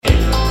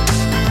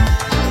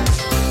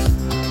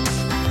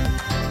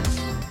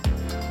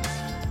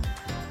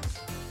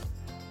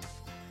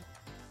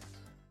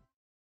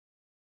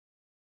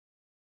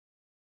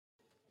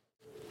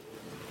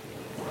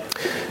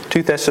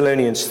2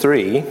 Thessalonians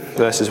 3,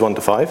 verses 1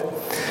 to 5.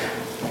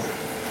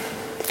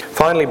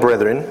 Finally,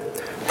 brethren,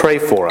 pray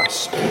for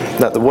us,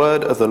 that the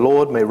word of the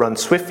Lord may run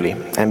swiftly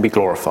and be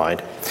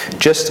glorified,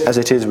 just as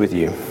it is with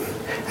you,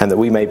 and that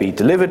we may be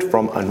delivered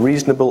from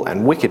unreasonable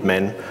and wicked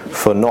men,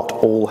 for not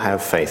all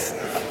have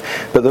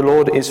faith. But the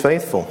Lord is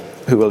faithful,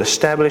 who will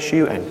establish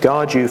you and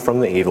guard you from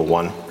the evil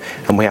one.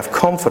 And we have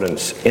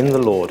confidence in the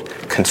Lord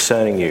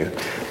concerning you,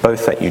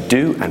 both that you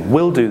do and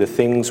will do the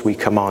things we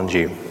command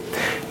you.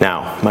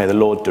 Now, may the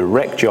Lord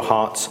direct your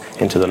hearts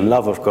into the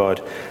love of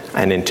God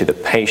and into the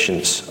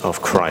patience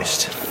of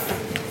Christ.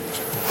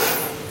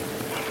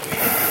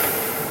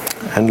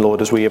 And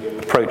Lord, as we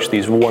approach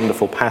these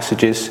wonderful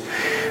passages,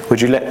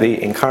 would you let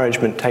the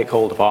encouragement take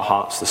hold of our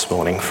hearts this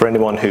morning? For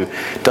anyone who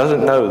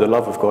doesn't know the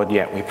love of God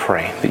yet, we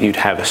pray that you'd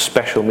have a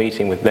special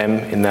meeting with them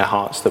in their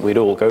hearts, that we'd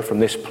all go from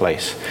this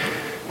place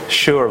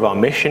sure of our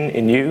mission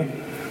in you,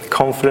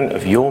 confident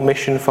of your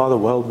mission, Father,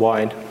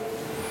 worldwide,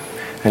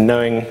 and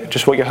knowing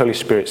just what your Holy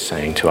Spirit's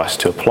saying to us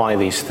to apply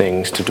these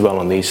things, to dwell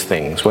on these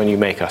things, when you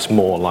make us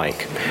more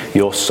like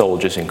your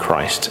soldiers in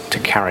Christ to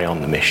carry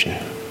on the mission.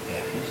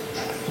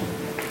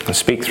 And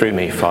speak through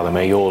me, Father,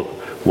 may your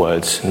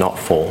words not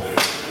fall.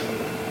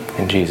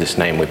 In Jesus'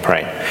 name we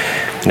pray.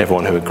 And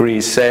everyone who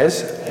agrees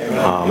says,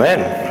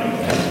 Amen.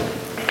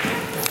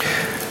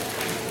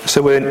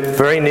 So we're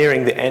very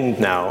nearing the end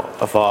now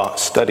of our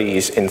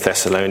studies in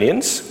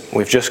Thessalonians.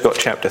 We've just got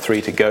chapter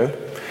 3 to go.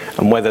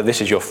 And whether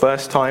this is your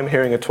first time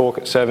hearing a talk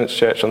at Servants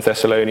Church on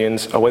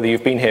Thessalonians, or whether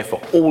you've been here for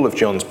all of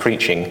John's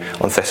preaching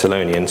on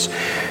Thessalonians,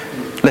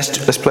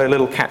 let's play a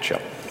little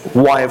catch-up.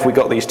 Why have we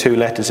got these two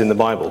letters in the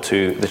Bible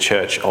to the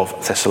church of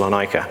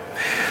Thessalonica?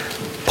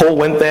 Paul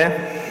went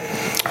there.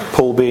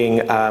 Paul,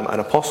 being an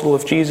apostle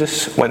of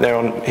Jesus, went there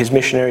on his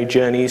missionary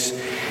journeys.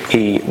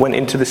 He went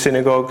into the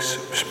synagogues,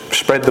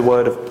 spread the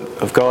word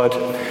of God,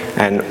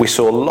 and we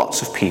saw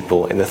lots of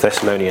people in the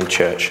Thessalonian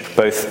church,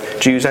 both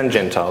Jews and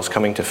Gentiles,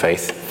 coming to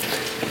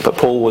faith. But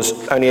Paul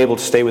was only able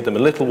to stay with them a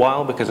little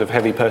while because of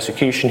heavy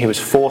persecution. He was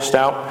forced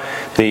out.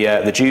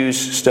 The Jews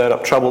stirred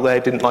up trouble there,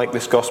 didn't like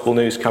this gospel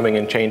news coming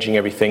and changing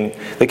everything.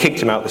 They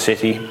kicked him out of the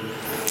city,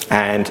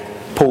 and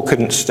Paul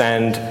couldn't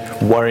stand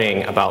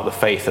worrying about the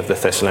faith of the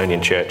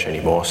Thessalonian church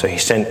anymore. So he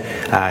sent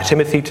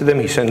Timothy to them,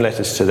 he sent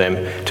letters to them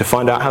to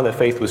find out how their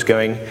faith was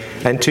going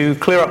and to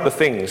clear up the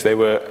things they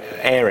were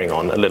erring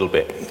on a little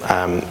bit.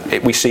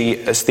 We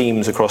see as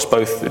themes across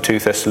both the two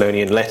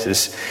Thessalonian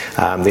letters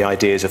the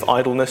ideas of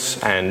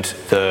idleness and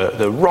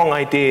the wrong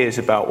ideas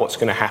about what's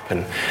going to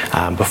happen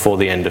before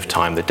the end of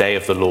time, the day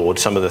of the Lord.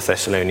 Some of the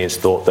Thessalonians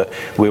thought that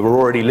we were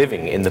already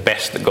living in the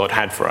best that God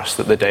had for us,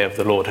 that the day of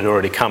the Lord had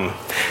already come,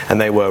 and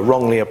they were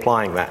wrongly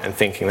applying that and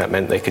thinking that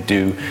meant they could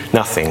do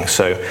nothing.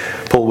 So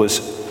Paul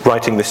was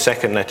writing the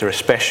second letter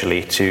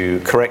especially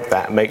to correct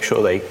that and make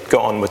sure they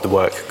got on with the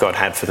work God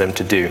had for them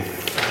to do.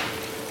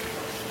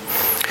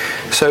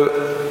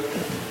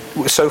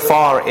 So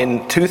far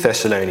in 2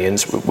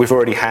 Thessalonians, we've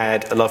already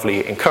had a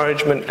lovely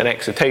encouragement and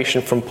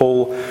exhortation from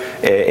Paul.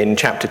 In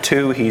chapter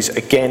 2, he's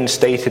again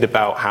stated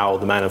about how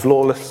the man of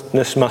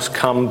lawlessness must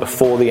come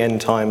before the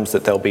end times,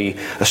 that there'll be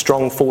a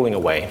strong falling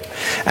away.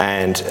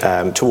 And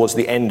towards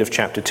the end of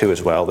chapter 2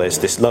 as well, there's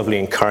this lovely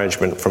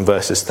encouragement from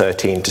verses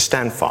 13 to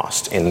stand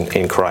fast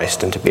in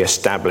Christ and to be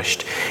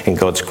established in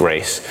God's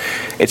grace.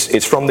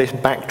 It's from this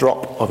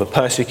backdrop of a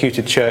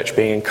persecuted church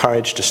being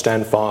encouraged to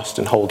stand fast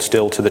and hold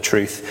still to the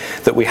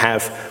truth that we have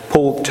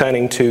Paul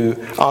turning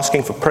to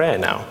asking for prayer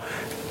now.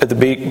 At the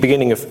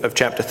beginning of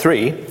chapter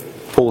 3,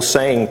 Paul's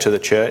saying to the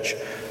church,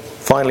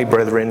 finally,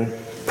 brethren,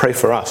 pray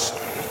for us.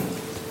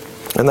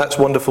 And that's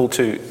wonderful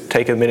to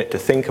take a minute to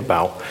think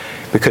about,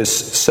 because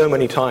so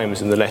many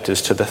times in the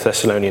letters to the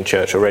Thessalonian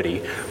church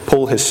already,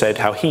 Paul has said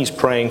how he's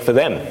praying for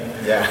them.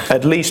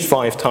 At least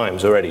 5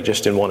 times already,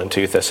 just in 1 and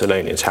 2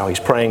 Thessalonians, how he's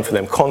praying for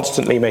them,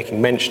 constantly making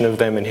mention of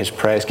them in his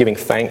prayers, giving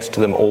thanks to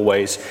them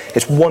always.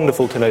 It's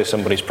wonderful to know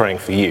somebody's praying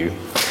for you.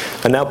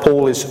 And now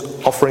Paul is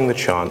offering the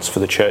chance for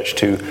the church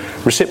to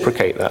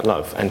reciprocate that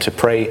love and to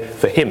pray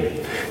for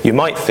him. You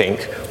might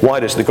think, why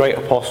does the great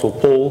apostle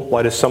Paul,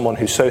 why does someone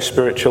who's so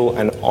spiritual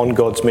and on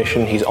God's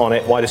mission, he's on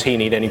it, why does he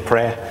need any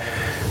prayer?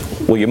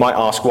 Well, you might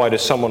ask, why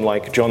does someone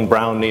like John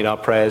Brown need our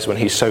prayers when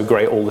he's so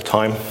great all the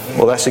time?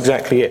 Well, that's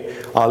exactly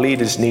it. Our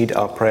leaders need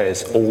our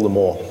prayers all the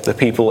more. The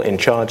people in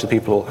charge, the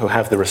people who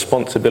have the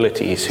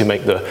responsibilities, who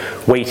make the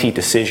weighty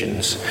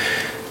decisions,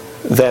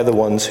 they're the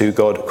ones who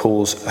God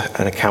calls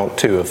an account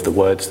to of the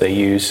words they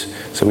use.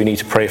 So we need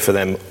to pray for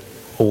them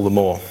all the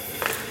more.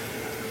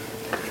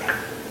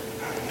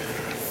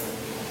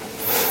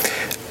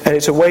 And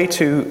it's a way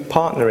to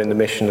partner in the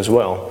mission as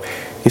well.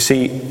 You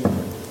see,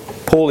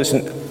 Paul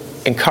isn't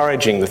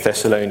encouraging the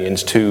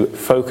Thessalonians to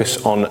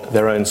focus on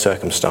their own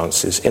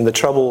circumstances. In the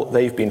trouble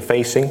they've been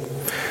facing,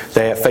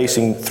 they're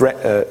facing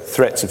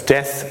threats of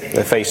death,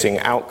 they're facing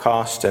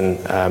outcast and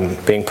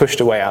being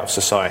pushed away out of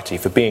society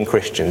for being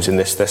Christians in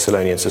this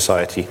Thessalonian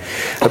society.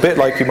 A bit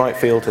like you might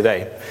feel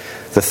today,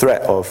 the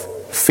threat of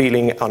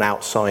feeling an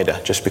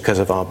outsider just because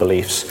of our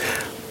beliefs.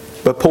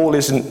 But Paul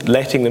isn't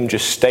letting them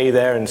just stay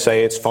there and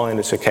say it's fine,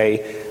 it's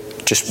okay.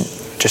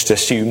 just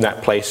assume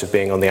that place of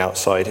being on the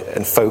outside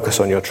and focus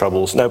on your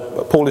troubles. No,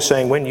 Paul is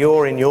saying when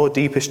you're in your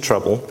deepest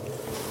trouble,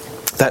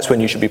 that's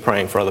when you should be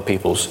praying for other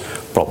people's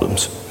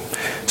problems.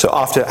 So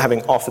after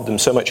having offered them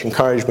so much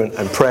encouragement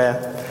and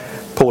prayer,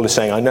 Paul is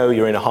saying, I know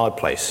you're in a hard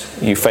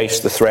place. You face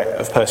the threat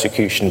of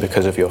persecution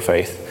because of your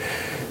faith.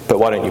 But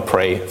why don't you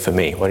pray for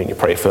me? Why don't you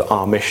pray for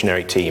our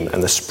missionary team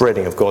and the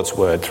spreading of God's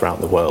word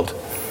throughout the world?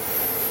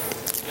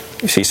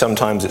 You see,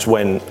 sometimes it's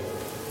when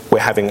we're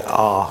having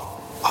our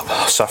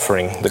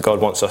suffering that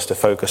God wants us to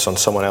focus on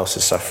someone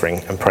else's suffering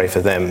and pray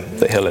for them,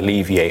 that he'll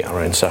alleviate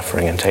our own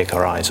suffering and take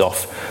our eyes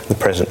off the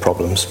present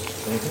problems.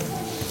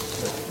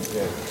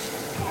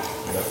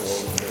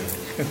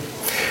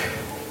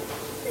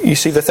 You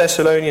see, the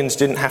Thessalonians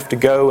didn't have to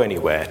go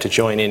anywhere to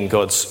join in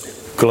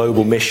God's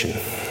global mission.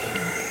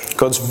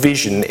 God's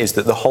vision is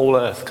that the whole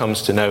earth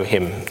comes to know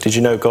him. Did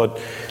you know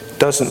God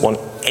doesn't want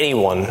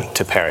anyone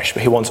to perish,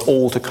 but he wants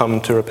all to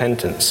come to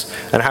repentance?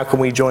 And how can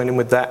we join in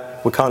with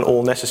that? We can't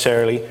all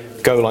necessarily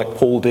go like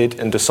Paul did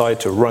and decide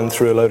to run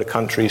through a load of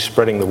countries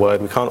spreading the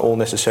word. We can't all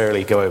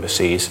necessarily go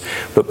overseas.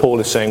 But Paul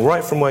is saying,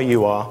 right from where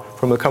you are,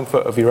 from the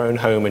comfort of your own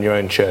home and your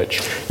own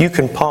church, you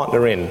can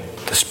partner in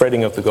the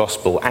spreading of the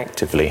gospel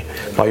actively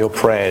by your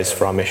prayers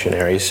for our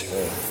missionaries,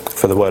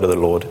 for the word of the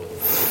Lord.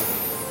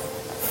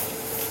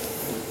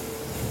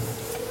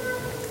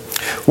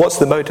 What's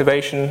the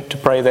motivation to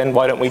pray then?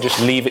 Why don't we just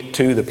leave it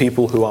to the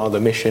people who are the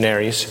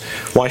missionaries?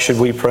 Why should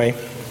we pray?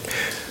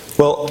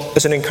 Well,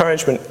 as an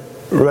encouragement,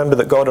 remember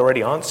that God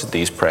already answered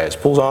these prayers.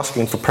 Paul's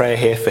asking for prayer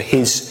here for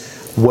his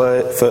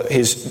word, for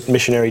his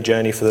missionary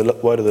journey, for the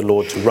word of the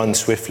Lord to run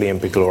swiftly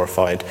and be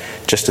glorified,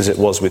 just as it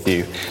was with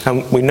you.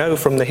 And we know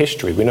from the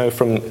history, we know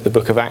from the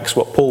book of Acts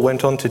what Paul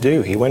went on to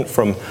do. He went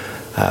from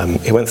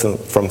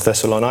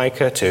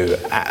Thessalonica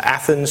to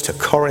Athens to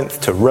Corinth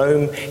to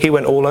Rome. He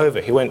went all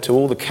over. He went to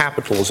all the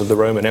capitals of the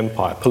Roman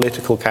Empire: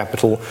 political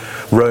capital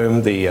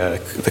Rome,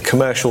 the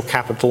commercial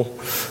capital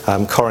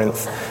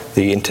Corinth,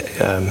 the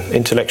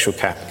intellectual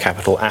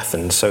capital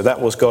Athens. So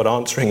that was God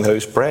answering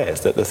those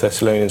prayers that the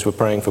Thessalonians were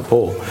praying for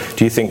Paul.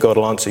 Do you think God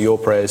will answer your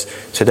prayers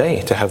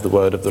today to have the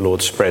word of the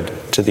Lord spread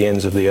to the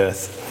ends of the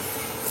earth?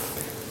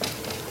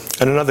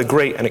 And another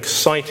great and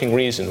exciting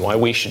reason why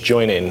we should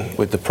join in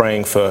with the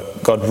praying for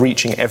God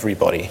reaching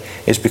everybody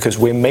is because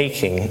we're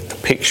making the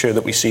picture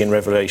that we see in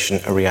Revelation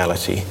a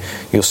reality.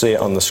 You'll see it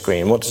on the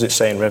screen. What does it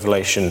say in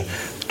Revelation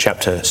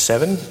chapter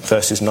 7,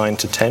 verses 9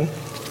 to 10?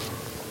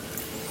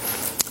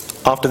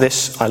 After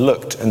this I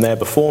looked, and there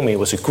before me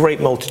was a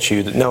great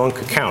multitude that no one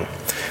could count,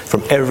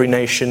 from every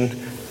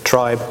nation,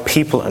 tribe,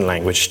 people and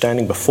language,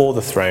 standing before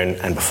the throne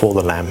and before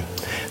the Lamb.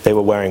 They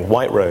were wearing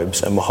white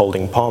robes and were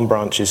holding palm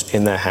branches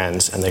in their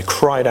hands, and they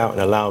cried out in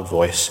a loud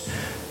voice,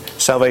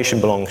 "Salvation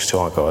belongs to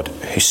our God,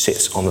 who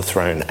sits on the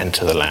throne, and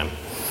to the Lamb."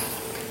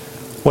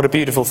 What a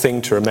beautiful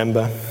thing to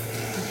remember,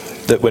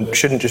 that we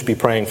shouldn't just be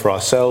praying for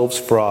ourselves,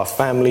 for our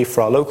family,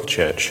 for our local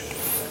church,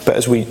 but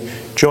as we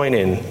join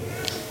in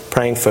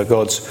praying for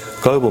God's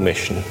global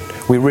mission,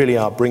 we really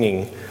are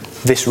bringing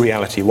this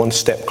reality one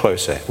step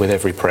closer with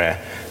every prayer,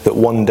 that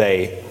one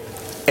day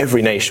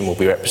every nation will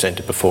be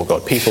represented before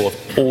God. People of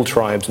all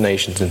tribes,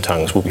 nations and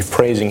tongues will be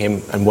praising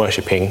him and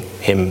worshipping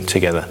him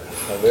together.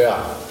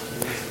 Yeah.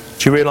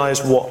 Do you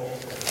realise what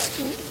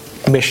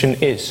mission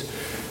is?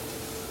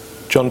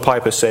 John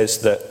Piper says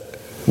that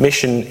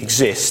mission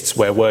exists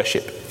where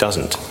worship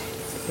doesn't.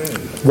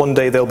 One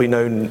day there'll be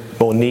no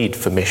more need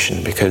for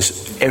mission,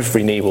 because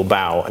every knee will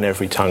bow and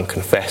every tongue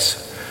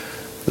confess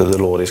that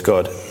the Lord is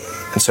God.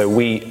 And so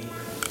we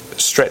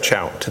stretch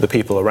out to the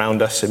people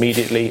around us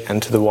immediately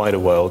and to the wider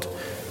world,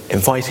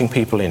 inviting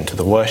people into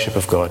the worship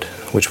of God,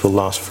 which will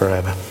last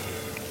forever.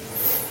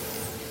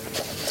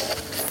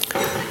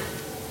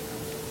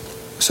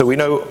 So we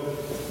know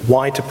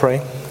why to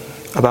pray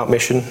about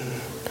mission.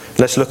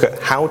 Let's look at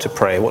how to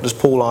pray. What does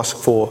Paul ask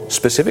for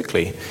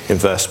specifically in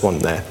verse 1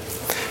 there?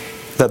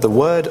 That the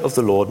word of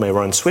the Lord may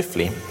run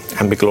swiftly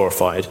and be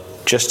glorified,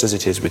 just as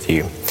it is with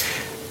you,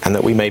 and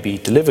that we may be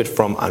delivered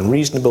from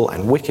unreasonable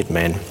and wicked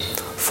men,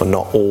 for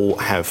not all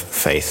have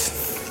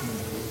faith.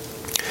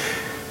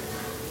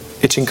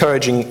 It's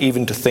encouraging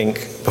even to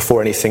think,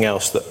 before anything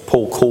else, that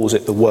Paul calls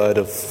it the word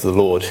of the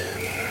Lord.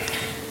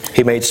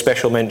 He made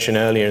special mention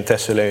earlier in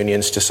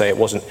Thessalonians to say it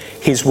wasn't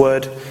his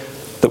word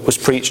that was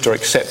preached or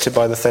accepted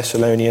by the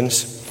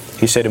Thessalonians.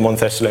 He said in 1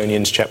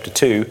 Thessalonians chapter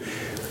 2,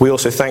 "We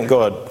also thank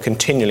God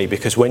continually,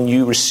 because when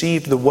you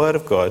received the word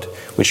of God,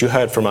 which you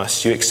heard from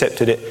us, you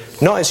accepted it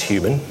not as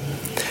human,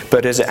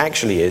 but as it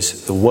actually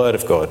is, the word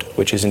of God,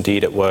 which is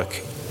indeed at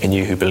work in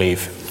you who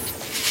believe."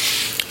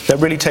 That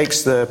really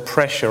takes the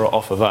pressure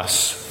off of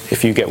us.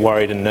 If you get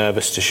worried and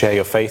nervous to share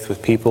your faith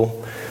with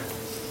people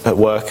at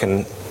work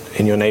and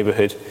in your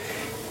neighbourhood,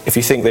 if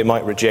you think they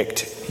might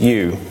reject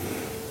you,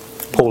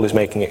 Paul is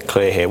making it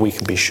clear here, we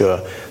can be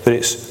sure that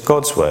it's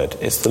God's word,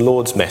 it's the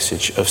Lord's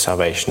message of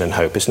salvation and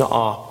hope. It's not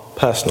our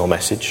personal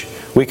message.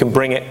 We can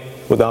bring it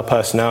with our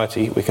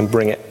personality, we can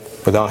bring it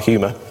with our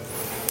humour.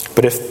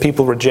 But if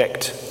people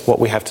reject what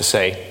we have to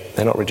say,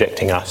 they're not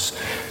rejecting us,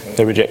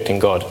 they're rejecting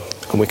God.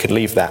 And we could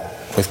leave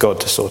that with God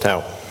to sort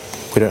out.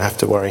 We don't have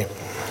to worry.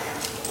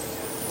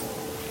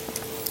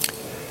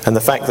 And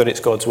the fact that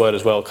it's God's word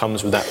as well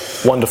comes with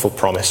that wonderful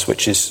promise,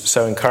 which is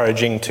so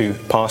encouraging to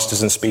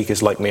pastors and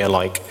speakers like me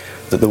alike,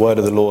 that the word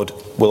of the Lord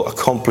will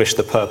accomplish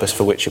the purpose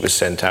for which it was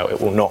sent out. It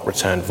will not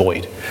return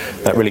void.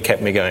 That really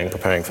kept me going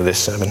preparing for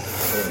this sermon.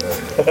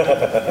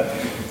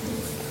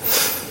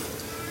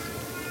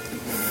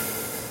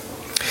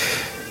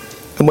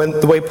 And when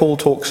the way Paul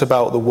talks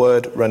about the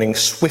word running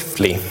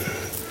swiftly,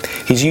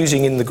 he's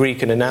using in the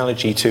Greek an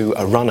analogy to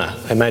a runner.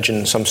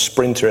 Imagine some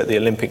sprinter at the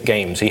Olympic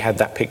Games. He had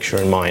that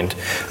picture in mind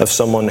of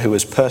someone who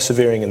was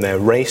persevering in their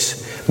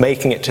race,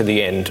 making it to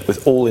the end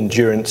with all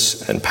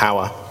endurance and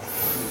power.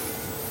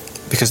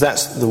 Because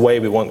that's the way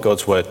we want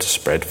God's word to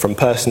spread, from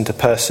person to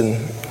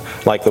person,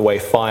 like the way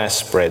fire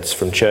spreads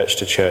from church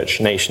to church,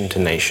 nation to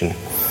nation.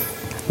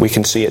 We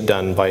can see it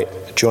done by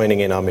joining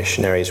in our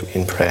missionaries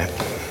in prayer.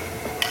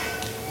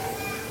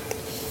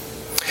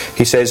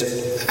 He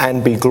says,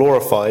 and be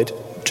glorified,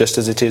 just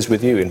as it is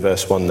with you in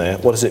verse 1 there.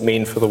 What does it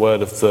mean for the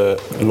word of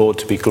the Lord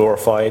to be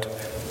glorified?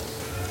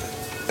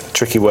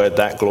 Tricky word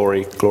that,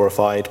 glory,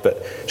 glorified,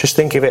 but just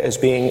think of it as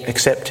being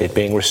accepted,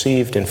 being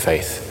received in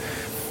faith.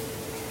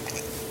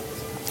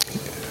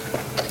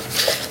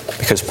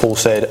 Because Paul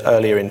said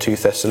earlier in 2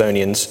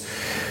 Thessalonians,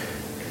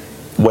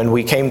 when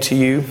we came to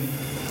you,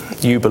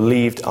 you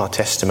believed our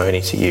testimony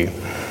to you.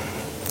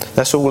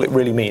 That's all it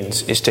really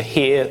means, is to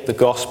hear the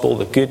gospel,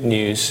 the good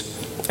news,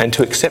 and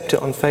to accept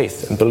it on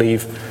faith and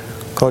believe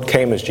God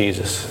came as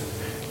Jesus.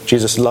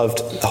 Jesus loved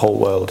the whole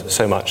world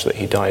so much that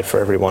he died for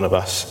every one of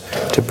us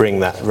to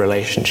bring that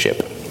relationship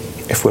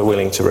if we're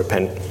willing to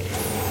repent.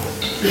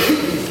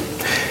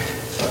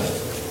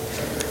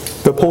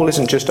 But Paul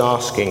isn't just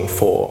asking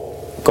for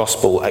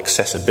gospel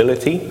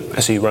accessibility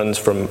as he runs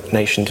from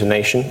nation to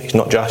nation. He's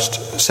not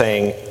just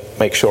saying,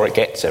 make sure it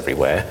gets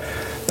everywhere.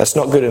 That's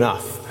not good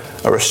enough.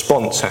 A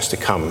response has to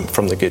come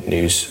from the good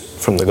news,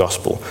 from the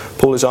gospel.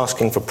 Paul is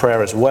asking for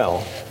prayer as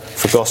well,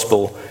 for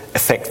gospel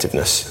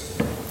effectiveness.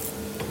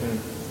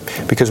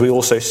 Because we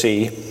also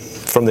see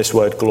from this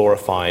word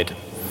glorified,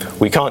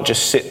 we can't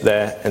just sit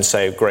there and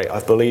say, great,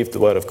 I've believed the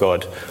word of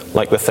God,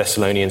 like the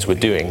Thessalonians were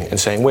doing, and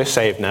saying, we're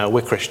saved now,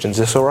 we're Christians,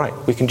 it's all right.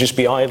 We can just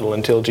be idle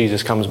until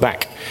Jesus comes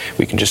back.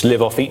 We can just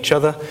live off each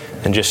other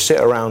and just sit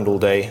around all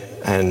day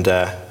and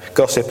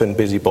gossip and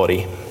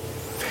busybody.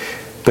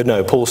 But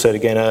no, Paul said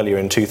again earlier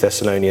in 2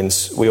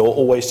 Thessalonians, we ought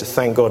always to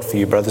thank God for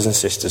you, brothers and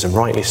sisters, and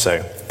rightly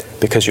so,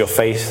 because your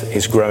faith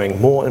is growing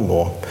more and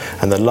more,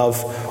 and the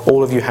love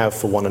all of you have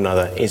for one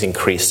another is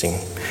increasing.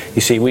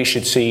 You see, we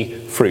should see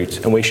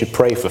fruit, and we should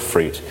pray for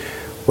fruit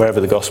wherever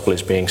the gospel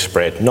is being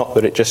spread. Not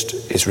that it just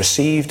is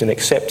received and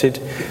accepted,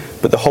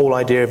 but the whole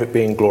idea of it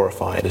being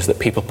glorified is that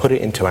people put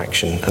it into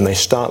action and they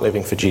start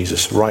living for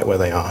Jesus right where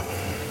they are.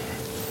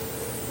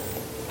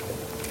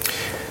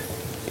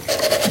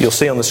 You'll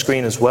see on the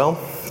screen as well,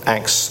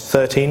 Acts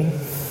 13,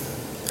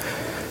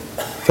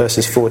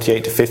 verses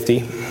 48 to 50.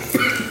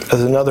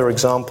 There's another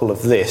example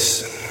of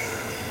this.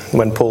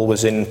 When Paul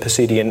was in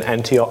Pisidian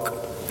Antioch,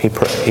 he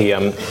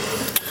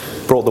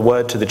brought the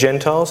word to the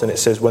Gentiles, and it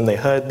says, when they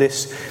heard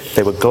this,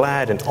 they were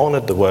glad and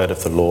honoured the word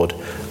of the Lord,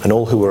 and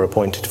all who were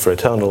appointed for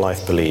eternal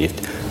life believed.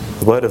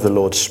 The word of the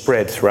Lord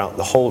spread throughout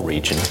the whole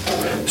region.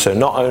 So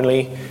not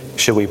only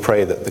should we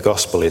pray that the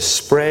gospel is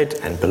spread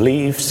and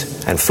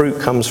believed, and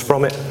fruit comes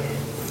from it,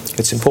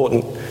 it's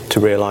important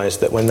to realise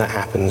that when that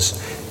happens,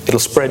 it'll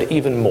spread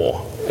even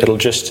more. It'll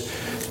just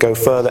go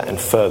further and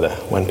further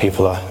when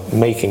people are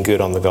making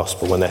good on the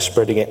gospel, when they're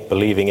spreading it,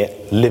 believing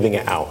it, living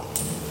it out.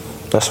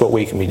 That's what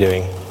we can be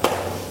doing,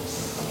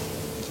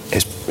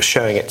 is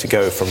showing it to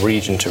go from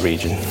region to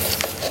region.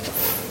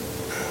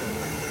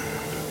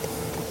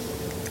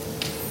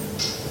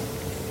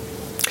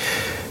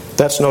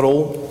 That's not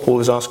all Paul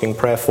is asking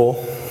prayer for.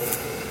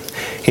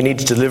 He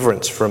needs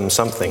deliverance from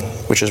something,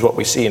 which is what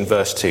we see in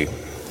verse 2.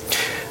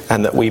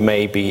 And that we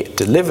may be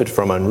delivered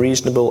from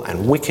unreasonable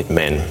and wicked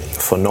men,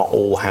 for not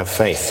all have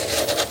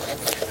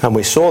faith. And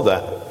we saw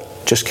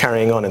that just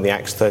carrying on in the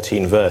Acts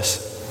 13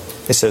 verse.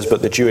 It says,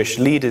 but the Jewish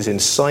leaders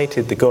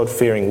incited the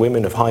God-fearing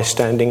women of high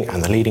standing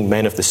and the leading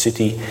men of the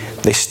city.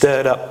 They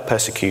stirred up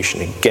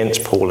persecution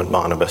against Paul and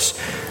Barnabas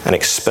and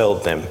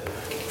expelled them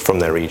from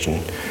their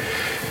region.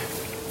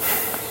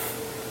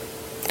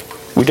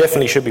 We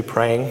definitely should be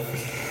praying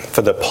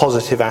for the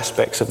positive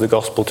aspects of the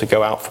gospel to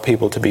go out, for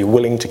people to be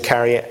willing to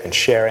carry it and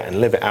share it and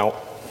live it out.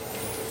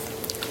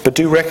 But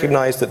do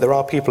recognise that there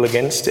are people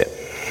against it.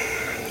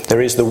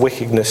 There is the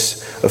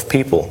wickedness of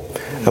people.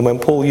 And when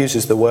Paul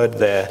uses the word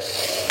there,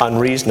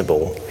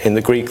 unreasonable, in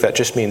the Greek that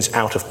just means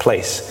out of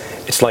place.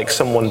 It's like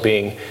someone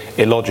being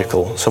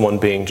illogical, someone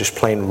being just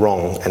plain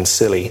wrong and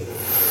silly.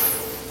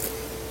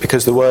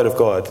 Because the word of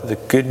God, the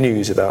good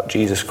news about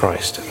Jesus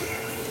Christ,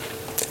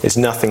 is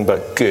nothing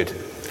but good.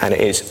 And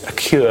it is a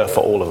cure for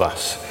all of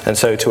us. And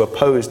so to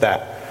oppose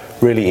that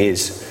really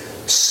is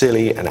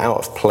silly and out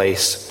of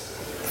place.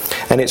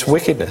 And it's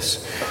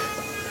wickedness.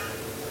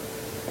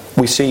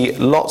 We see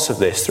lots of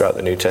this throughout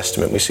the New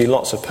Testament. We see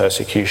lots of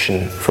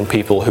persecution from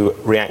people who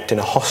react in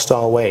a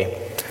hostile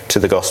way to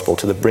the gospel,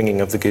 to the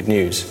bringing of the good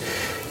news.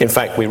 In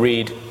fact, we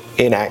read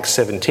in Acts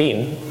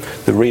 17,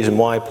 the reason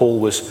why Paul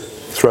was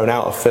thrown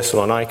out of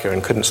Thessalonica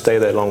and couldn't stay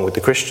there long with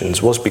the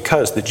Christians was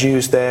because the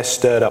Jews there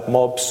stirred up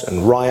mobs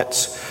and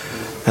riots,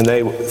 and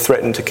they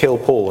threatened to kill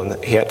Paul,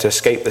 and he had to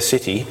escape the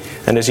city.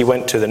 And as he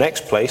went to the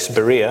next place,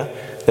 Berea,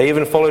 they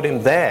even followed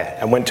him there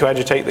and went to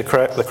agitate the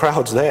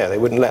crowds there. They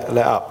wouldn't let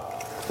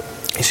up.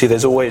 You see,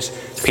 there's always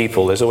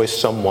people, there's always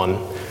someone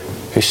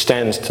who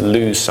stands to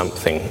lose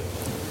something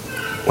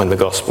when the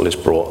gospel is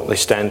brought. They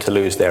stand to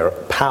lose their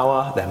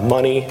power, their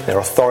money, their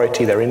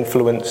authority, their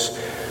influence,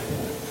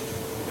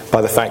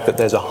 by the fact that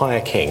there's a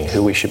higher king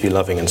who we should be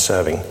loving and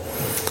serving.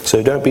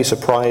 So don't be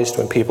surprised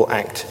when people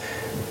act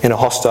in a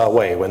hostile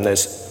way, when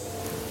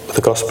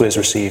the gospel is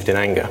received in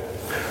anger.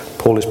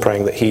 Paul is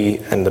praying that he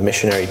and the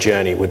missionary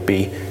journey would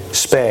be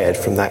spared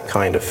from that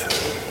kind of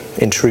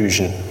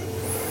intrusion.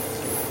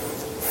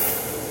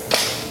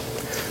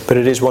 But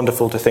it is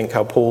wonderful to think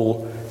how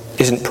Paul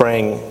isn't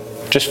praying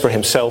just for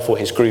himself or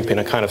his group in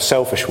a kind of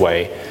selfish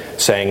way,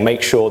 saying,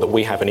 make sure that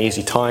we have an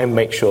easy time,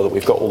 make sure that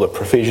we've got all the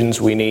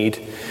provisions we need,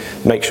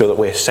 make sure that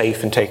we're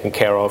safe and taken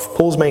care of.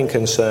 Paul's main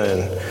concern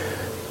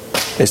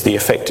is the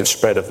effective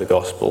spread of the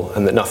gospel,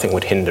 and that nothing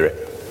would hinder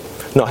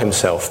it. Not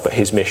himself, but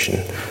his mission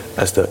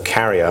as the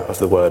carrier of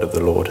the word of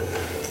the Lord.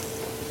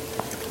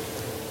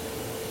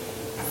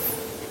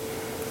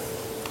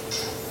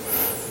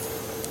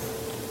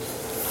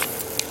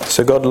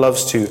 So God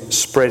loves to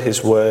spread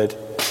his word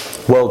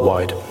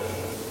worldwide.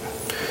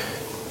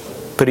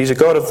 But he's a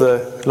God of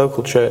the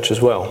local church as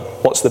well.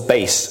 What's the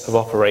base of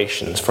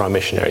operations for our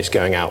missionaries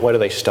going out? Where do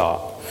they start?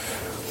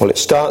 Well, it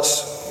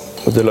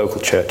starts with the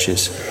local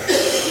churches.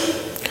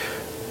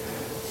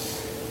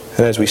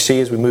 And as we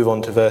see, as we move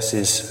on to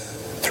verses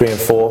 3 and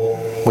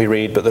 4, we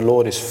read, "But the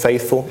Lord is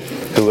faithful,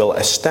 who will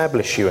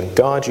establish you and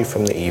guard you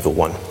from the evil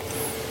one.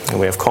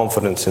 And we have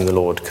confidence in the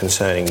Lord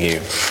concerning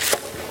you,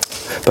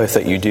 both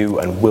that you do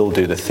and will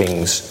do the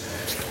things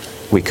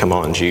we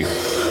command you."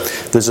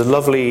 There's a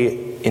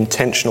lovely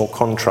intentional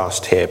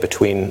contrast here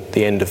between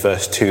the end of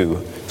verse 2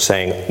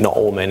 saying not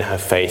all men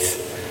have faith,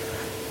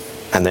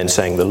 and then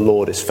saying the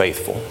Lord is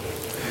faithful.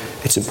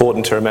 It's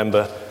important to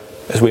remember,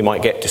 as we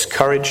might get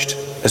discouraged,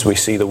 as we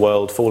see the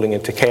world falling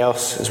into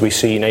chaos, as we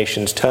see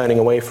nations turning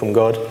away from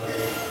God,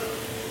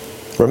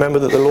 remember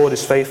that the Lord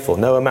is faithful.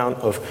 No amount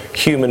of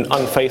human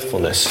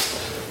unfaithfulness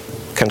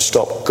can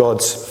stop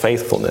God's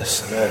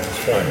faithfulness.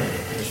 That's right.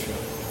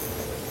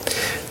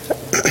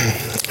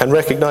 And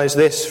recognize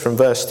this from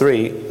verse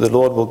 3, the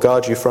Lord will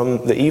guard you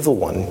from the evil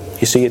one.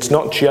 You see, it's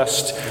not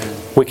just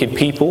wicked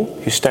people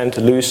who stand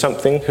to lose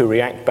something, who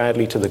react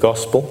badly to the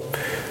gospel.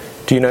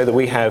 Do you know that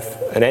we have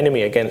an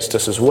enemy against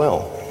us as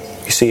well?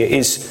 You see, it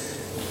is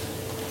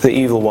the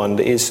evil one,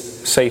 it is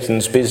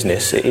Satan's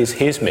business, it is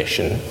his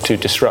mission to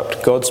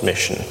disrupt God's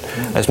mission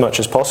as much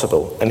as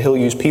possible, and he'll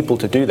use people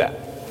to do that.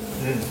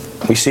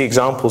 We see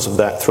examples of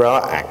that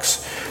throughout Acts.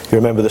 You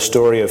remember the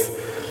story of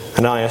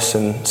Ananias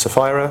and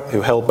Sapphira,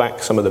 who held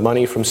back some of the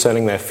money from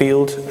selling their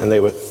field, and they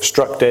were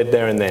struck dead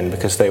there and then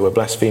because they were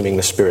blaspheming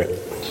the Spirit.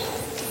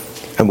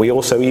 And we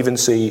also even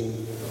see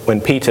when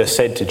Peter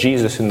said to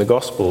Jesus in the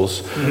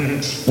Gospels,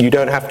 "You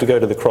don't have to go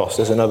to the cross,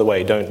 there's another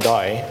way, don't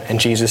die." And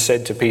Jesus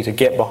said to Peter,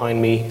 "Get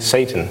behind me,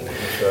 Satan."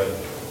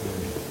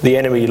 The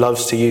enemy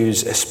loves to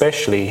use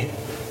especially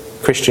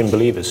Christian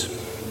believers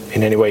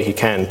in any way he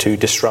can to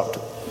disrupt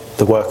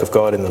the work of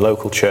God in the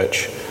local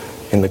church,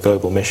 in the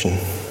global mission.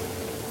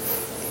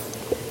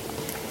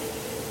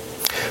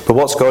 But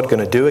what's God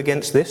going to do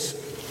against this?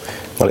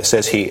 Well, it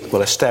says he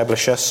will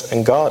establish us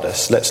and guard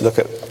us. Let's look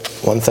at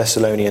 1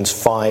 Thessalonians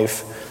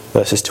 5,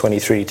 verses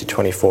 23 to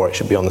 24. It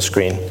should be on the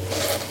screen.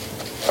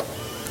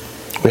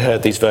 We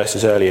heard these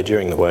verses earlier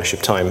during the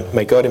worship time.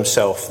 "May God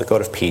himself, the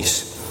God of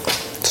peace,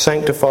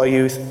 sanctify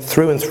you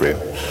through and through.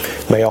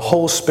 May your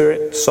whole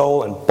spirit,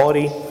 soul and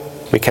body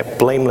be kept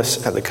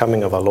blameless at the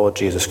coming of our Lord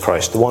Jesus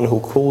Christ. The one who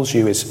calls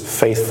you is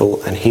faithful,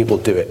 and he will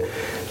do it."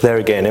 There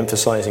again,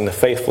 emphasizing the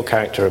faithful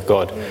character of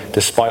God,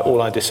 despite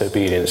all our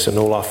disobedience and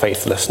all our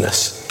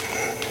faithlessness.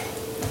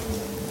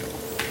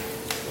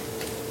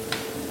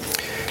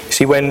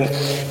 See, when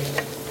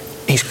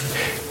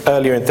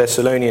earlier in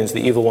Thessalonians,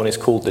 the evil one is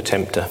called the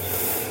tempter.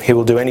 He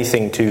will do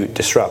anything to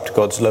disrupt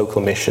God's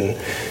local mission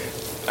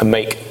and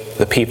make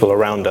the people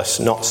around us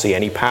not see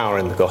any power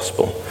in the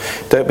gospel.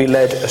 Don't be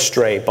led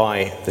astray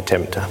by the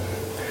tempter.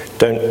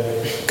 Don't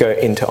go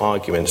into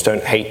arguments.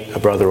 Don't hate a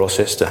brother or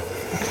sister.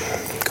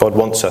 God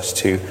wants us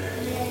to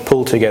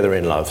pull together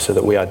in love so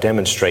that we are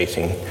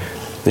demonstrating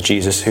the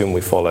Jesus whom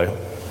we follow.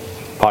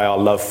 By our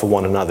love for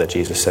one another,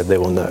 Jesus said, they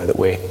will know that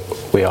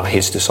we are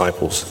his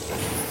disciples.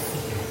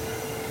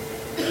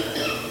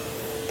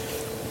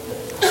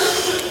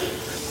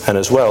 And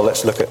as well,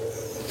 let's look at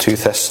 2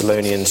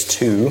 Thessalonians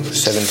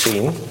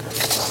 2:17,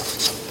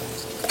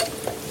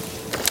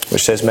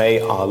 which says,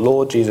 "May our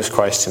Lord Jesus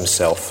Christ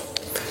himself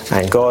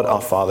and God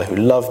our Father, who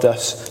loved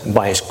us and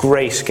by his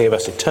grace gave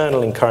us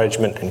eternal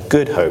encouragement and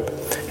good hope,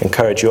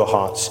 encourage your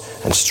hearts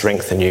and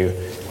strengthen you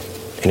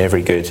in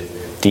every good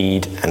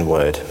deed and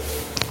word."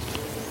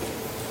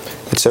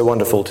 It's so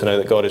wonderful to know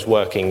that God is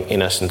working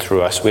in us and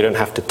through us. We don't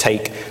have to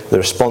take the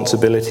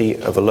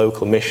responsibility of a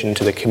local mission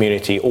to the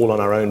community all on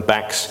our own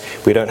backs.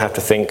 We don't have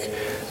to think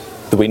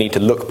that we need to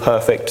look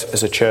perfect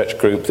as a church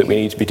group, that we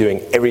need to be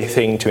doing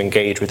everything to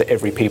engage with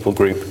every people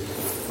group.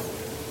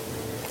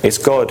 It's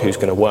God who's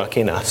going to work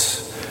in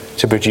us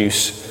to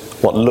produce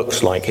what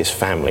looks like his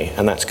family,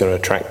 and that's going to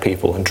attract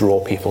people and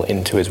draw people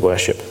into his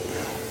worship.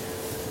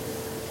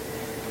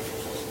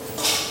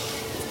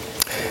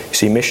 You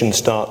see, mission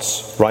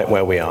starts right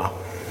where we are.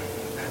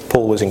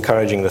 Paul was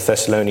encouraging the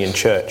Thessalonian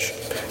church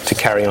to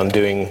carry on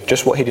doing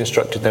just what he'd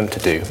instructed them to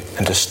do,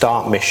 and to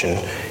start mission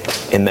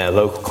in their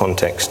local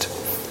context,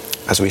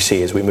 as we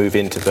see as we move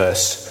into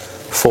verse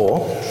 4,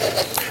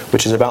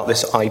 which is about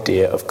this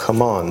idea of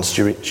commands.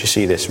 Do you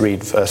see this?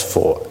 Read verse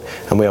 4.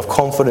 And we have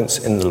confidence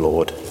in the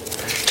Lord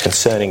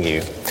concerning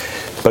you,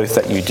 both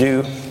that you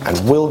do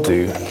and will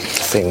do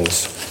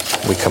things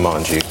we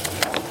command you.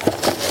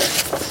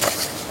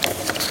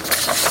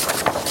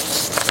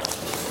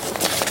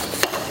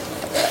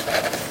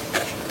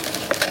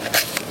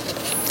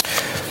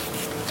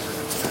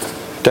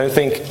 Don't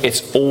think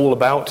it's all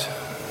about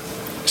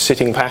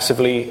sitting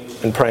passively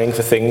and praying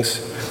for things.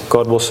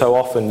 God will so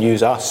often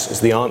use us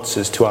as the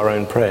answers to our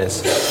own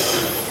prayers.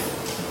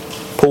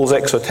 Paul's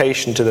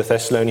exhortation to the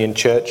Thessalonian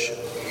church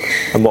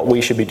and what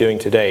we should be doing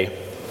today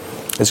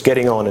is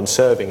getting on and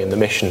serving in the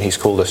mission he's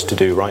called us to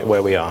do right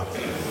where we are.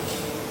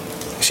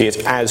 You see,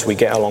 it's as we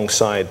get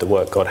alongside the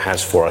work God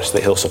has for us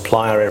that he'll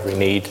supply our every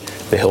need,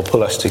 that he'll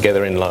pull us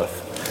together in love,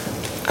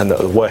 and that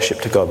the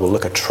worship to God will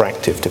look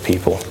attractive to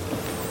people.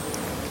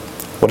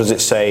 What does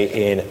it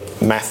say in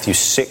Matthew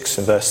 6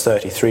 and verse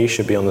 33?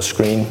 Should be on the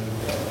screen.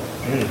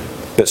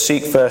 But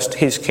seek first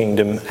his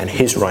kingdom and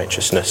his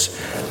righteousness,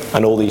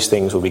 and all these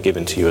things will be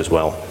given to you as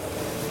well.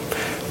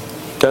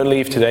 Don't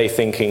leave today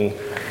thinking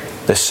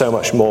there's so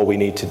much more we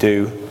need to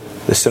do.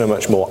 There's so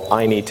much more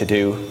I need to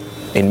do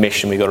in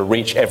mission. We've got to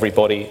reach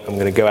everybody. I'm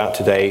going to go out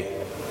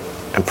today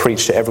and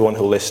preach to everyone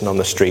who'll listen on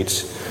the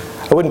streets.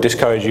 I wouldn't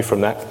discourage you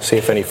from that. See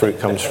if any fruit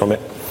comes from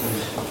it.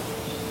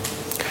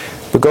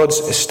 But God's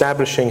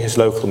establishing his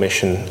local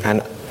mission,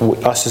 and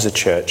us as a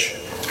church,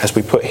 as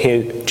we put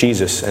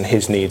Jesus and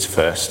his needs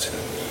first,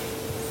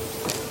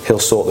 he'll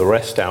sort the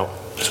rest out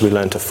as we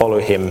learn to follow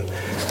him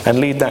and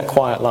lead that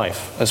quiet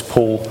life, as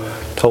Paul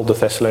told the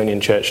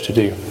Thessalonian church to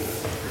do,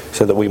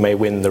 so that we may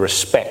win the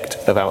respect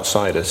of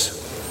outsiders.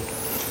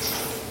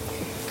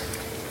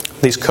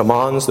 These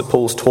commands that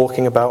Paul's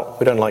talking about,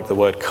 we don't like the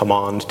word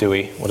command, do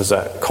we? What does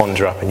that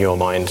conjure up in your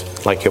mind?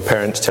 Like your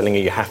parents telling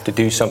you have to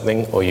do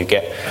something, or you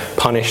get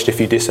punished if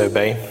you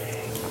disobey?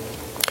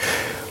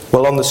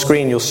 Well, on the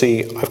screen you'll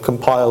see I've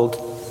compiled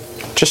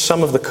just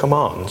some of the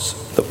commands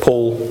that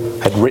Paul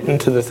had written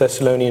to the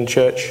Thessalonian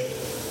church,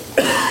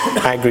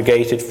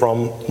 aggregated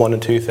from 1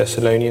 and 2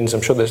 Thessalonians.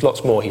 I'm sure there's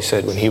lots more he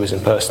said when he was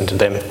in person to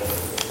them.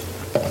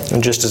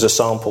 And just as a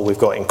sample, we've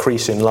got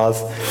increase in love,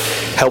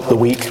 help the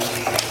weak,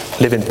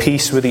 live in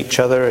peace with each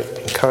other,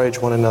 encourage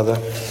one another.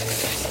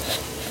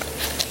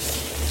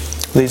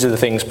 These are the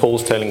things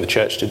Paul's telling the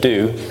church to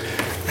do.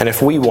 And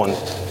if we want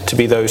to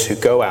be those who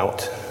go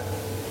out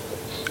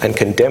and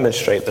can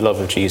demonstrate the love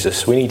of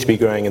Jesus, we need to be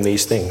growing in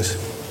these things.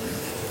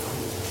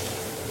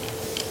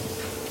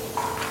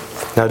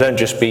 Now, don't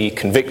just be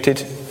convicted,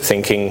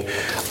 thinking,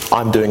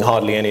 I'm doing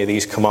hardly any of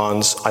these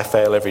commands, I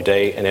fail every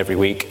day and every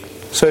week.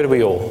 So do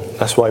we all.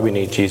 That's why we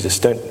need Jesus.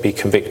 Don't be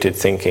convicted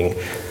thinking,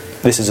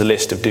 this is a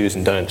list of do's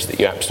and don'ts that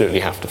you absolutely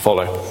have to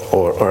follow,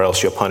 or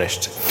else you're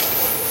punished.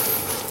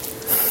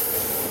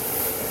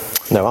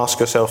 Now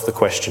ask yourself the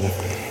question,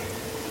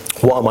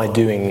 what am I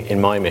doing in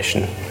my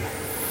mission?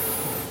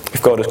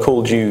 If God has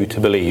called you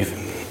to believe,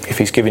 if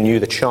he's given you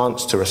the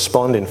chance to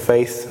respond in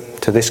faith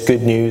to this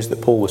good news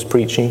that Paul was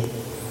preaching,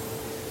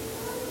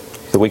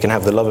 that we can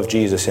have the love of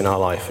Jesus in our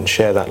life and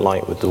share that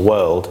light with the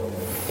world,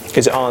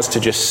 is it ours to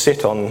just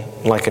sit on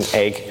like an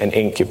egg and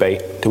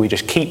incubate? Do we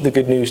just keep the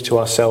good news to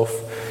ourselves?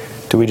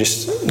 Do we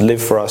just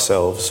live for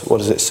ourselves? What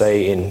does it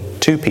say in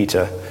 2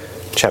 Peter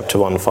chapter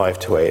 1,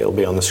 5-8? It'll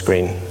be on the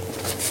screen.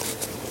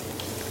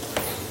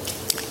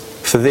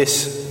 For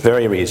this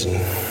very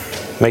reason,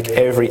 make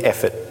every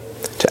effort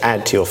to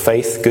add to your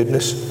faith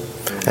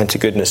goodness, and to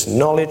goodness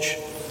knowledge,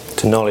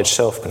 to knowledge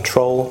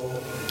self-control,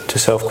 to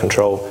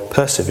self-control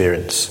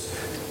perseverance,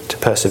 to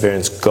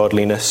perseverance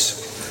godliness,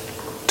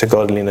 to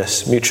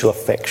godliness mutual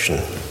affection,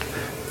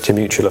 to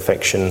mutual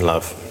affection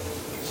love.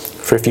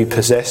 For if you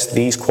possess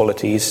these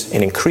qualities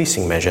in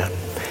increasing measure,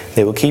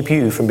 they will keep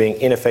you from being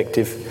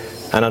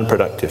ineffective and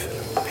unproductive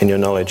in your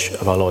knowledge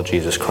of our Lord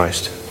Jesus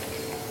Christ.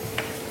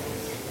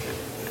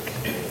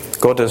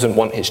 God doesn't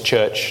want his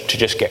church to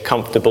just get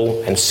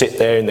comfortable and sit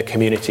there in the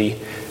community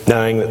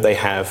knowing that they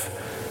have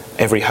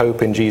every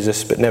hope in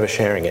Jesus but never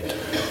sharing it.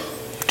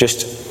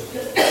 Just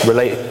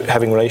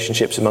having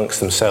relationships amongst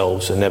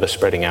themselves and never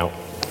spreading out.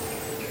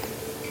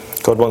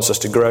 God wants us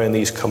to grow in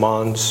these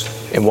commands,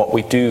 in what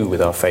we do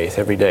with our faith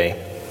every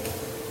day,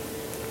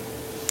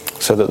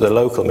 so that the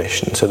local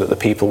mission, so that the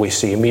people we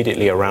see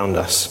immediately around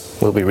us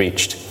will be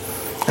reached,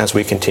 as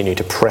we continue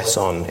to press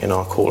on in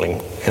our calling,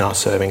 in our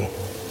serving,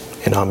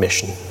 in our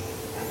mission.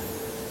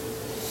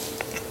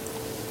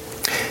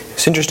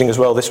 It's interesting as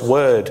well, this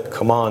word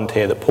command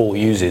here that Paul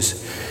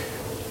uses,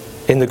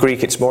 in the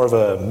Greek it's more of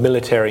a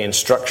military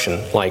instruction,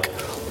 like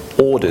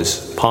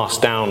orders passed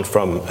down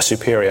from a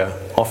superior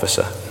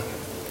officer.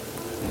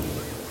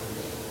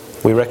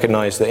 We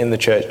recognize that in the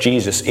church,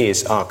 Jesus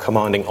is our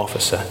commanding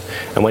officer.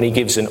 And when he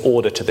gives an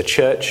order to the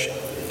church,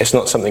 it's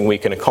not something we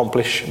can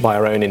accomplish by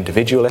our own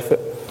individual effort.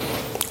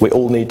 We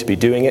all need to be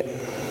doing it.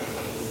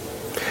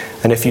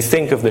 And if you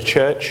think of the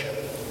church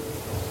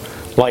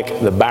like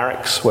the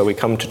barracks where we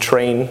come to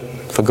train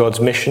for God's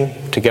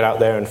mission, to get out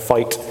there and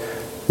fight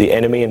the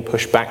enemy and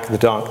push back the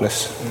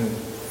darkness,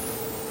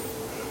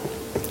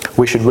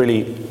 we should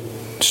really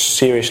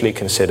seriously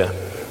consider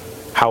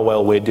how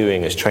well we're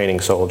doing as training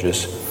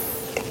soldiers.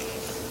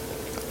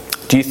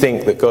 Do you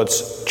think that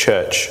God's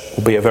church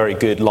will be a very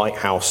good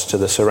lighthouse to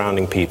the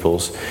surrounding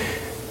peoples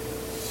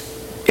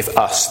if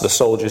us, the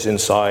soldiers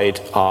inside,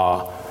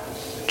 are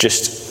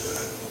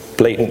just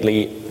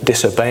blatantly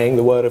disobeying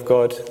the word of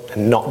God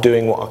and not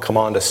doing what our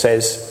commander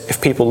says?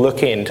 If people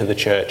look into the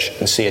church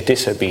and see a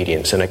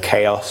disobedience and a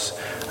chaos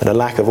and a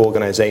lack of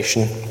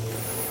organization,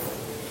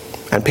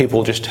 and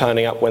people just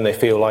turning up when they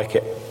feel like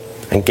it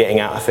and getting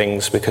out of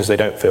things because they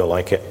don't feel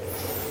like it,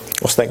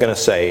 what's that going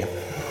to say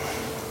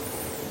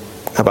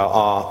about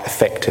our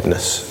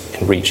effectiveness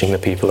in reaching the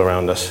people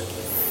around us?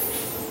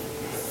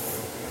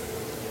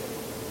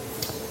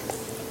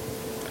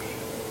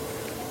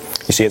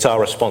 You see, it's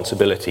our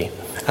responsibility,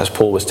 as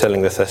Paul was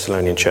telling the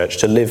Thessalonian church,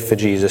 to live for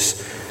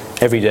Jesus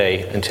every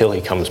day until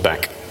he comes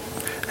back,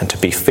 and to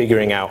be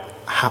figuring out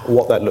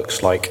what that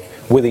looks like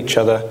with each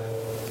other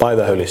by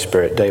the Holy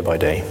Spirit day by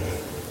day.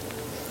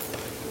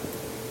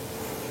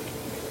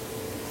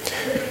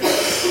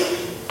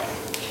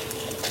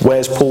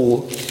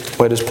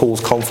 Where does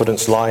Paul's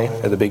confidence lie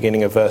at the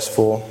beginning of verse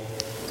 4?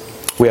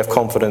 We have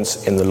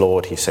confidence in the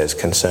Lord, he says,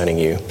 concerning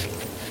you.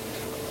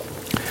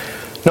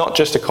 Not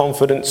just a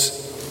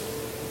confidence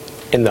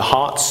in the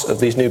hearts of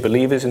these new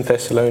believers in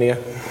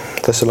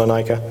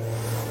Thessalonica.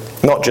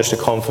 Not just a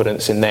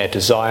confidence in their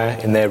desire,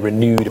 in their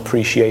renewed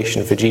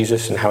appreciation for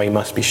Jesus and how he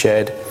must be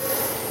shared.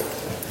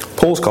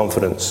 Paul's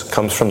confidence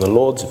comes from the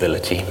Lord's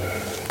ability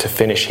to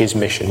finish his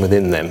mission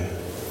within them.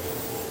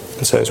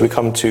 And so as we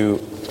come to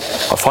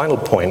our final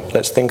point,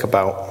 let's think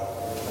about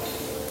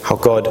how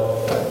God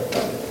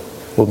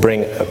will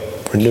bring a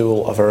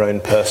renewal of our own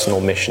personal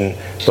mission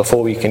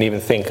before we can even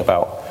think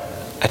about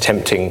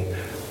attempting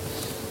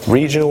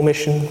regional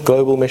mission,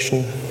 global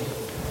mission.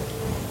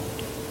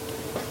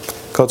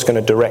 God's going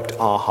to direct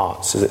our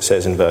hearts, as it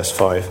says in verse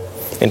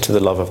 5, into the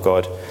love of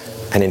God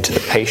and into the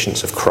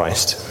patience of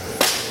Christ.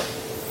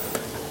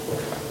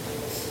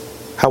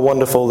 How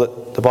wonderful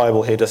that the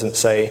Bible here doesn't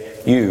say,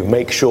 you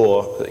make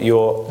sure that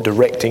you're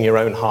directing your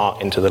own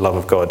heart into the love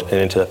of God and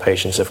into the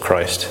patience of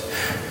Christ.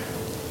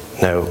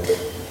 No,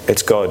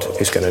 it's God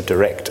who's going to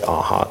direct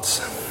our hearts.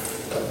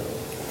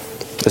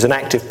 There's an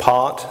active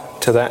part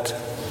to that.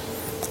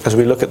 As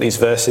we look at these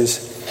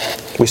verses,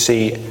 we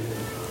see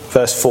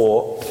verse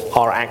 4,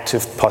 our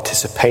active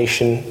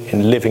participation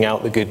in living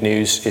out the good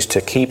news is to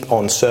keep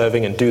on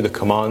serving and do the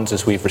commands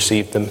as we've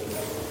received them.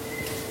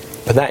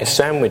 But that is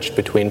sandwiched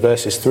between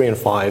verses 3 and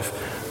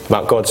 5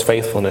 about God's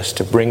faithfulness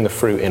to bring the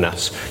fruit in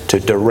us, to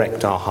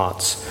direct our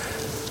hearts.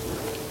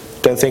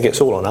 Don't think it's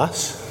all on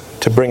us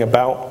to bring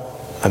about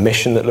a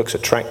mission that looks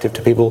attractive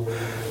to people.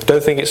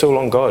 Don't think it's all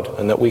on God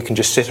and that we can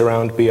just sit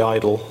around, be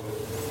idle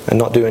and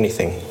not do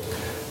anything.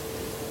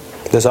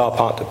 There's our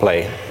part to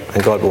play,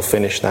 and God will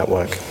finish that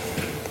work.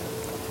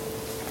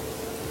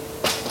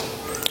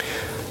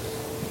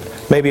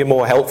 Maybe a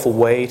more helpful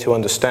way to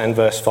understand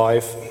verse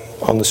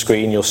 5, on the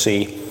screen you'll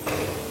see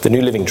the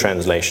New Living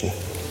Translation.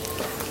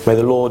 May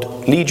the Lord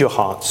lead your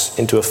hearts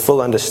into a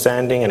full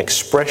understanding and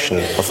expression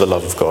of the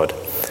love of God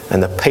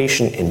and the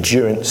patient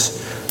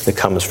endurance that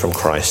comes from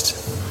Christ.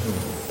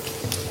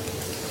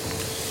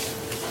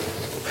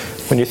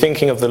 When you're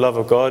thinking of the love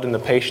of God and the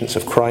patience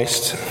of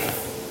Christ,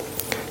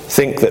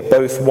 think that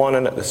both one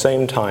and at the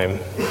same time,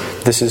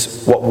 this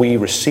is what we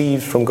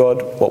receive from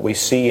God, what we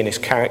see in his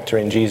character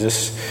in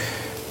Jesus,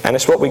 and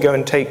it's what we go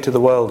and take to the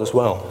world as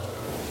well.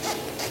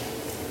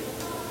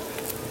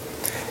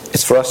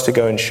 It's for us to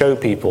go and show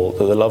people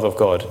that the love of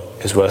God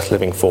is worth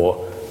living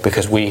for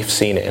because we've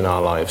seen it in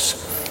our lives.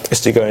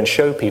 It's to go and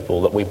show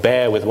people that we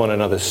bear with one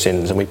another's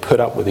sins and we put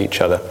up with each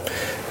other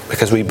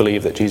because we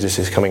believe that Jesus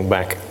is coming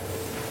back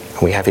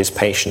and we have his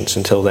patience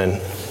until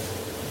then.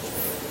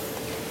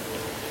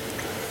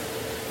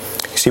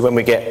 You see, when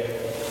we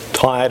get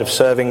tired of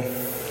serving,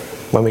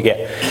 when we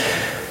get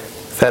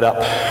fed up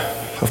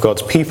of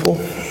God's people,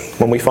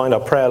 when we find our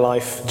prayer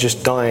life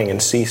just dying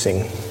and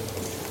ceasing,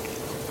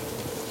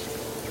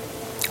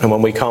 and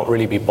when we can't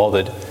really be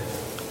bothered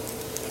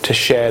to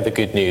share the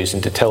good news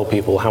and to tell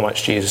people how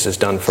much Jesus has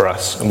done for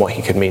us and what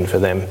he could mean for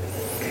them,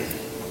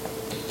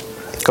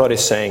 God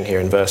is saying here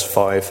in verse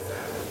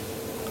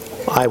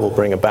 5, I will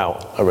bring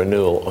about a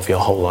renewal of your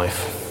whole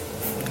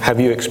life. Have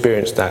you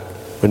experienced that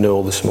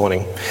renewal this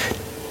morning?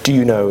 Do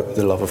you know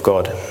the love of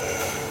God?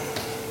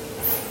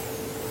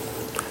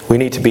 We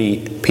need to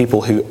be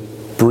people who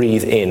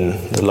breathe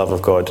in the love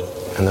of God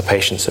and the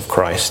patience of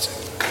Christ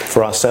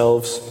for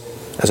ourselves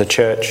as a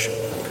church,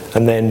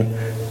 and then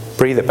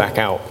breathe it back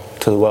out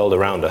to the world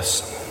around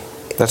us.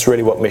 That's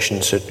really what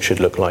mission should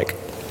look like.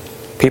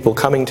 People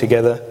coming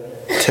together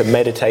to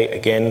meditate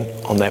again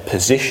on their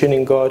position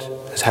in God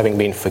as having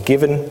been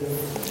forgiven,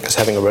 as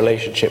having a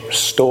relationship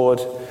restored,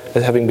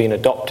 as having been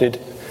adopted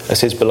as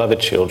his beloved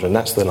children.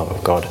 That's the love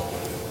of God.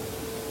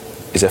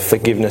 Is a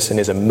forgiveness and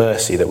is a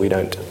mercy that we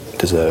don't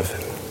deserve.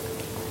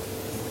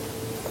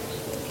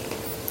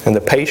 And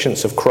the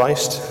patience of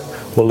Christ,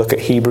 we'll look at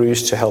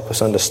Hebrews to help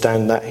us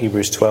understand that,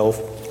 Hebrews 12.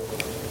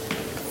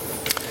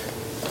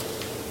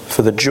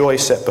 For the joy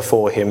set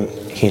before him,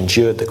 he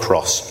endured the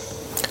cross,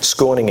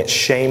 scorning its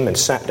shame, and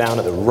sat down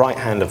at the right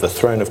hand of the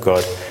throne of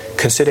God.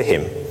 Consider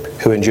him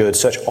who endured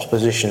such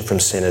opposition from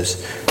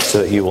sinners,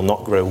 so that you will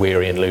not grow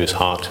weary and lose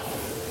heart.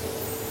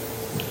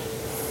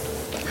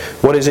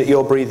 What is it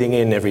you're breathing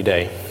in every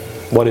day?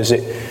 What is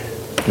it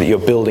that you're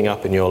building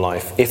up in your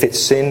life? If it's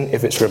sin,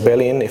 if it's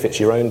rebellion, if it's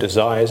your own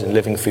desires and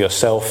living for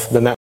yourself,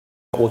 then that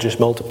will just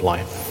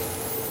multiply.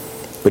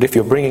 But if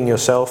you're bringing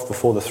yourself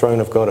before the throne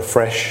of God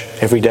afresh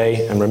every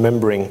day and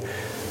remembering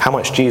how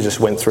much Jesus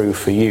went through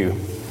for you,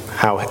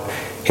 how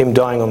him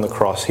dying on the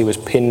cross, he was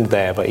pinned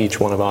there by each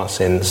one of our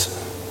sins,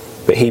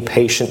 but he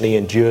patiently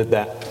endured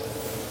that.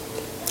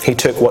 He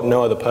took what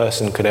no other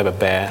person could ever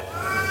bear,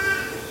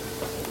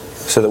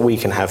 so that we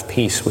can have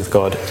peace with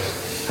God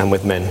and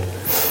with men.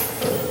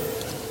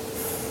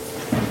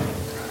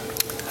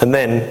 And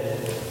then,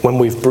 when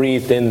we've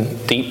breathed in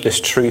deep this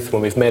truth,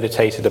 when we've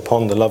meditated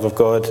upon the love of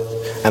God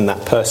and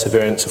that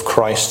perseverance of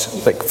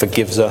Christ that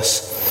forgives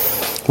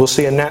us, we'll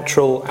see a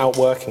natural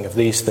outworking of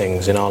these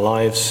things in our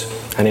lives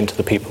and into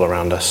the people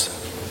around us.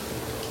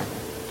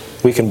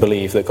 We can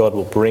believe that God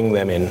will bring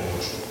them in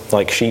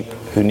like sheep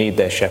who need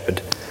their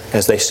shepherd,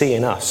 as they see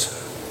in us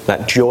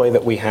that joy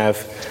that we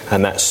have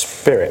and that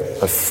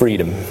spirit of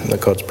freedom that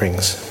God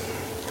brings.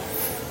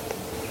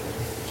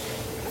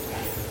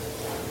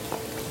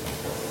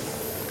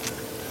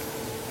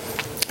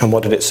 And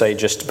what did it say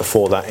just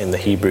before that in the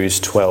Hebrews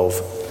 12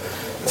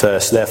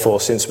 verse? Therefore,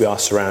 since we are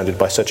surrounded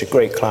by such a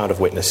great cloud of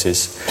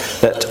witnesses,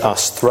 let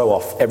us throw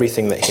off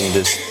everything that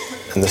hinders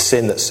and the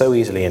sin that so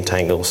easily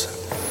entangles,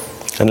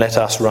 and let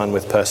us run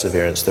with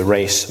perseverance the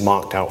race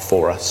marked out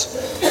for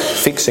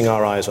us, fixing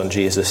our eyes on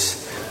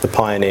Jesus, the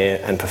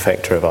pioneer and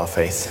perfecter of our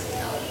faith.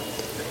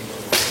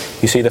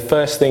 You see, the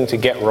first thing to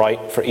get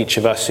right for each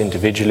of us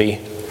individually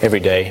every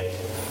day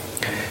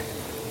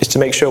is to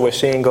make sure we're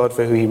seeing God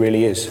for who he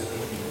really is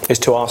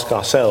to ask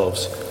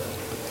ourselves,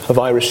 have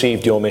I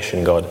received your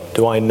mission, God?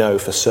 Do I know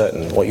for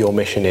certain what your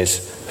mission is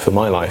for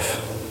my life?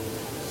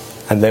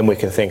 And then we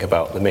can think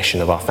about the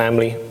mission of our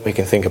family, we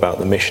can think about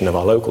the mission of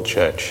our local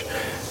church,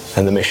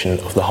 and the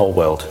mission of the whole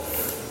world.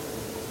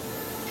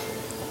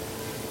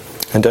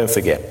 And don't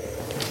forget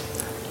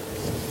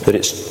that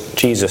it's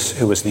Jesus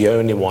who was the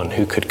only one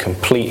who could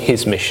complete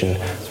his mission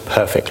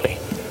perfectly.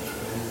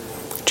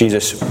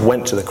 Jesus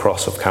went to the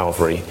cross of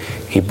Calvary.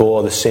 He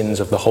bore the sins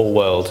of the whole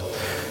world,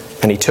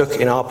 and he took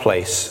in our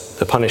place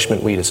the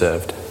punishment we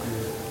deserved,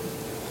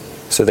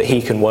 so that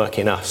he can work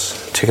in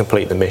us to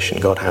complete the mission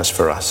God has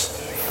for us.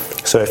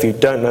 So if you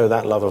don't know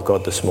that love of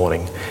God this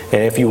morning,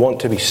 and if you want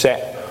to be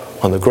set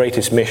on the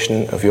greatest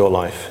mission of your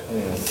life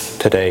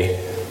today,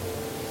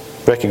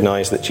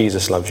 recognize that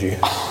Jesus loves you.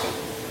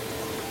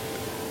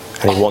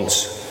 And he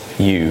wants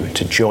you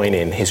to join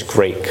in his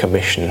great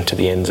commission to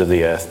the ends of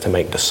the earth to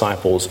make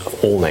disciples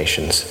of all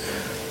nations.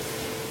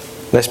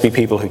 Let's be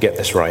people who get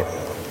this right,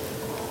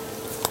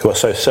 who are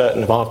so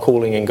certain of our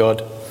calling in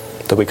God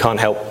that we can't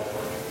help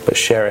but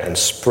share it and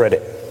spread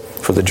it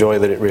for the joy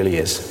that it really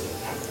is.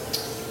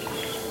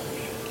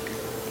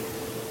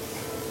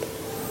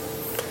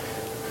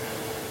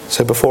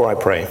 So before I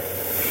pray,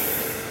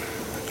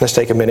 let's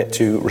take a minute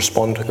to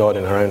respond to God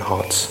in our own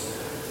hearts,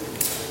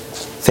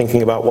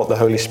 thinking about what the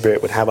Holy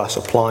Spirit would have us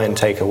apply and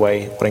take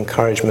away. What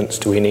encouragements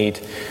do we need?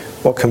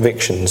 What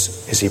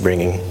convictions is he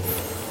bringing?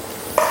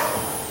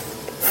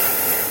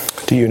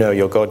 Do you know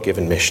your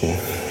God-given mission,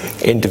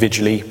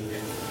 individually,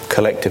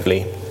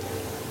 collectively,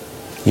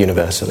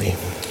 universally?